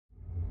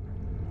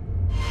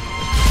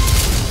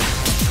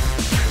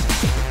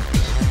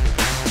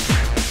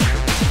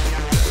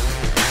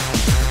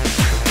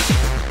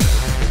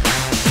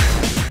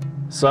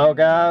So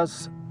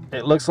guys,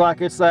 it looks like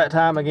it's that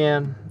time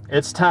again.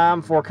 It's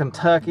time for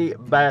Kentucky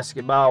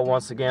basketball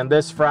once again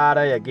this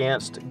Friday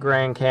against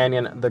Grand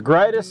Canyon. The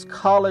greatest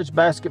college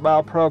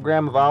basketball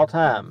program of all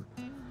time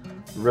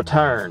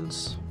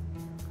returns.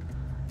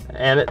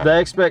 And the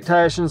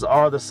expectations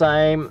are the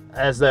same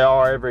as they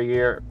are every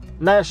year.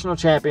 National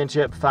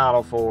championship,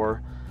 Final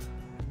Four.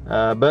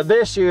 But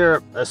this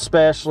year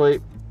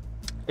especially,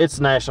 it's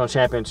national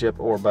championship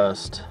or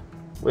bust.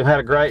 We've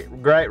had a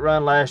great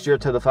run last year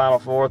to the Final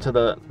Four, to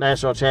the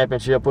national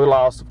championship. We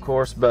lost, of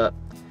course, but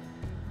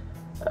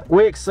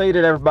we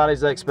exceeded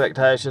everybody's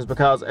expectations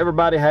because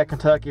everybody had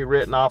Kentucky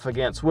written off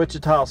against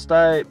Wichita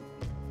State,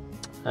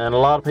 and a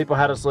lot of people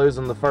had us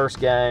losing the first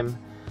game.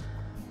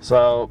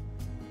 So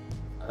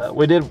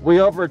we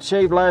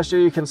overachieved last year.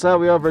 You can say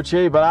we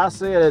overachieved, but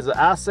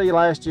I see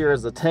last year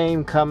as a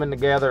team coming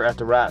together at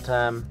the right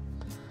time.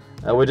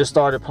 We just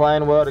started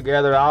playing well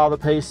together. All the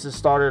pieces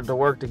started to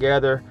work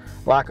together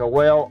like a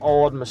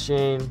well-oiled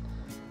machine,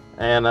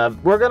 and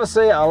we're going to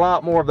see a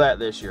lot more of that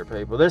this year,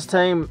 people. This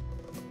team,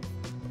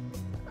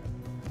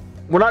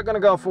 we're not going to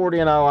go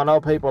 40-0. I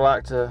know people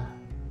like to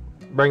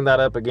bring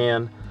that up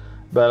again,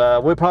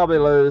 but we probably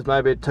lose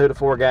maybe 2 to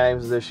 4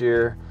 games this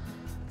year.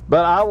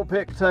 But I will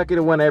pick Kentucky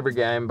to win every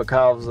game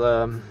because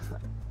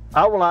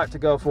I would like to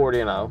go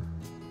 40-0.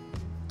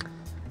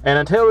 And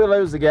until we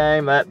lose the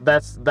game,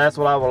 that's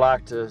what I would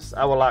like to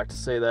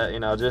see. That, you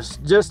know,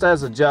 just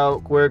as a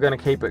joke, we're going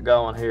to keep it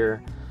going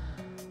here.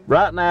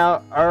 Right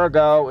now, our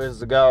goal is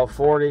to go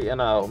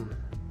 40-0.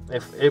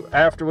 If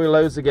after we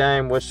lose the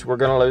game, which we're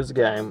going to lose the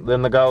game,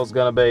 then the goal is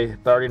going to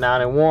be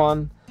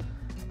 39-1,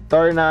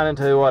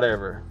 39-2,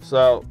 whatever.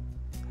 So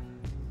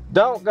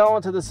don't go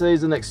into the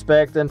season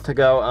expecting to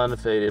go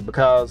undefeated,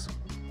 because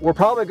we're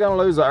probably going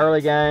to lose the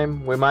early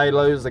game. We may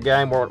lose the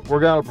game. We're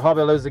going to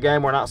probably lose the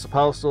game we're not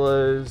supposed to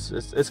lose.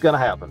 It's going to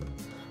happen.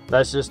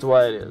 That's just the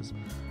way it is.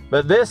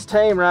 But this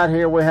team right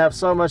here, we have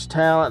so much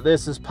talent.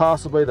 This is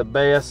possibly the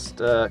best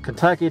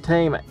Kentucky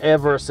team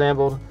ever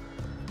assembled.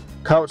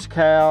 Coach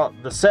Cal,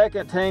 the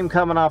second team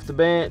coming off the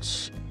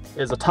bench,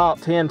 is a top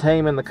 10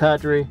 team in the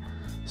country.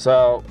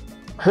 So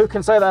who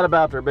can say that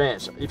about their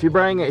bench? If you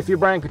bring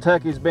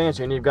Kentucky's bench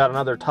and you've got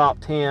another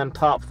top 10,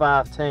 top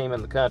 5 team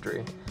in the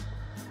country.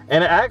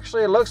 And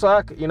it looks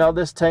like, you know,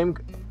 this team,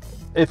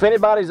 if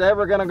anybody's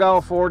ever going to go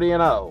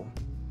 40-0,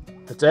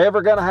 if it's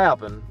ever going to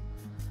happen,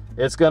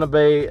 it's going to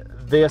be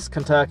this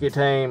Kentucky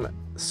team.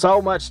 So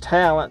much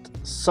talent,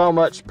 so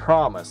much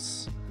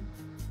promise.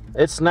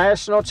 It's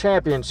national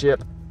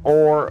championship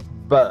or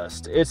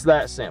bust. It's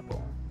that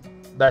simple.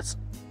 That's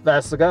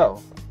the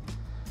goal.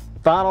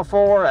 Final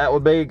Four, that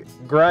would be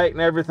great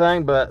and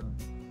everything, but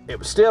it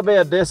would still be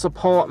a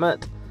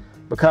disappointment,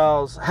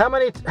 because how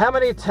many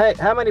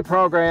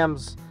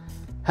programs,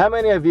 how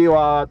many of you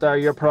out there,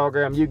 your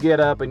program, you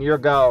get up and your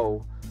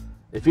goal,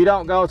 if you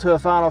don't go to a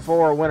Final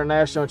Four or win a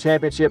national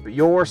championship,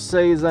 your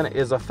season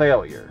is a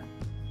failure.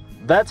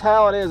 That's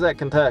how it is at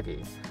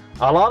Kentucky.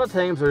 A lot of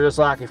teams are just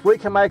like, if we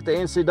can make the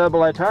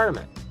NCAA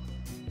tournament,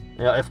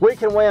 you know, if we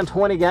can win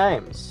 20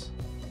 games,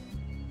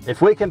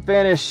 if we can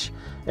finish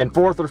in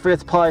 4th or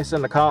 5th place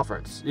in the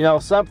conference, you know,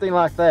 something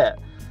like that.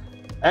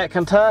 At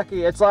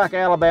Kentucky, it's like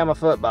Alabama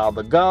football.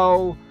 The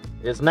goal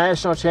is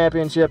national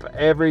championship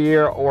every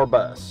year or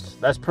bust.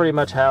 That's pretty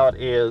much how it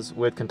is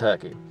with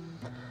Kentucky.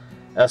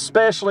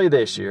 Especially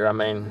this year. I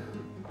mean,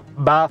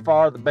 by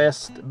far the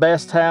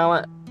best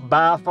talent,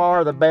 by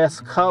far the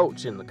best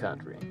coach in the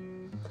country.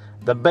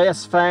 The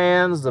best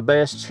fans, the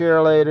best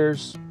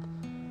cheerleaders.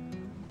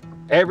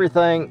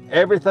 Everything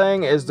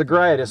is the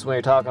greatest when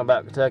you're talking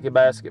about Kentucky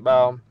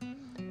basketball.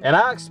 And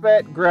I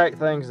expect great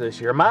things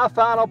this year. My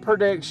final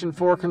prediction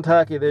for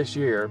Kentucky this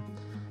year,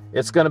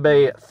 it's going to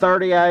be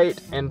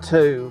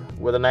 38-2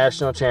 with a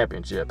national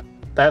championship.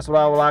 That's what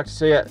I would like to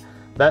see.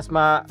 That's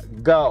my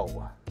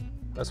goal.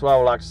 That's what I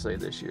would like to see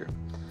this year.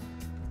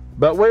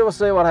 But we will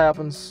see what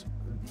happens.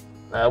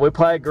 We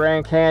play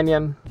Grand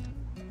Canyon,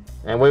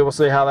 and we will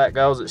see how that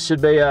goes. It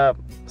should be a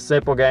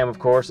simple game, of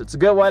course. It's a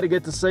good way to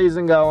get the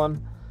season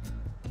going.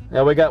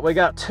 Now we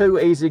got 2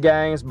 easy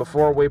games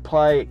before we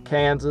play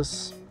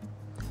Kansas.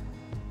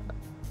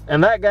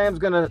 And that game's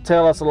going to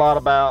tell us a lot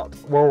about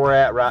where we're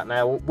at right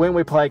now when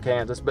we play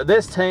Kansas. But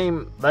this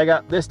team,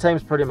 this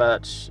team's pretty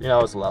much, you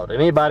know, it's loaded.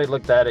 Anybody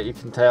looked at it, you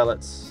can tell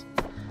it's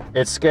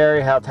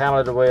scary how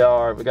talented we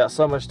are. We got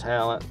so much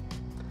talent.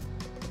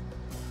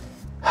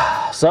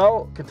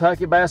 So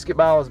Kentucky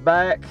basketball is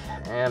back,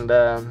 and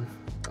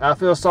I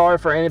feel sorry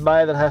for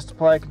anybody that has to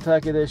play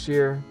Kentucky this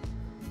year.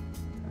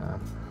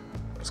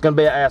 It's going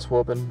to be an ass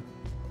whooping.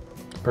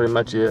 That's pretty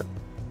much it.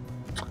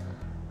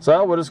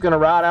 So we're just going to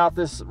ride out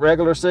this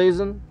regular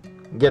season,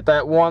 get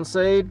that 1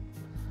 seed,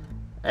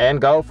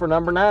 and go for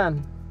number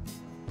 9.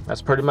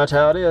 That's pretty much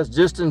how it is.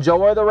 Just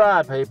enjoy the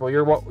ride, people.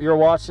 You're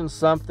watching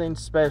something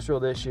special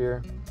this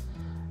year.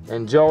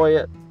 Enjoy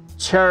it.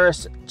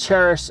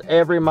 Cherish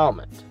every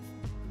moment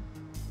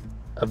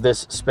of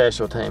this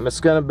special team. It's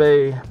going to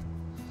be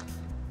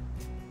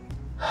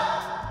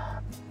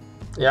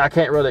yeah, I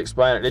can't really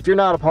explain it. If you're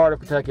not a part of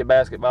Kentucky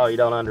basketball, you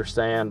don't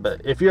understand.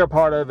 But if you're a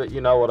part of it,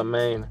 you know what I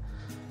mean.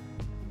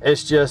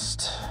 It's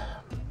just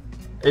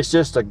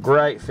a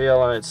great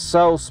feeling. It's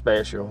so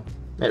special.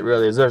 It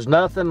really is. There's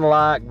nothing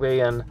like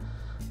being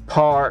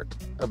part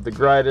of the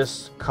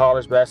greatest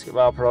college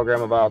basketball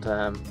program of all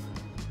time.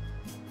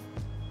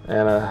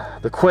 And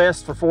the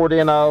quest for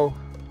 40-0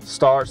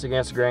 starts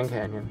against Grand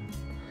Canyon.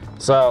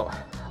 So,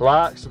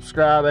 like,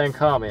 subscribe, and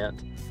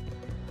comment.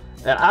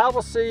 And I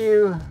will see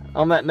you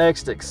on that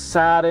next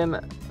exciting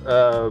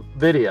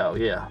video.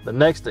 Yeah, the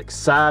next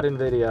exciting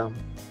video.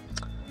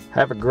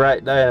 Have a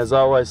great day, and as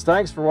always,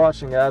 thanks for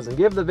watching, guys, and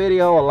give the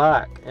video a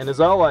like. And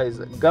as always,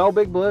 go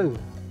Big Blue.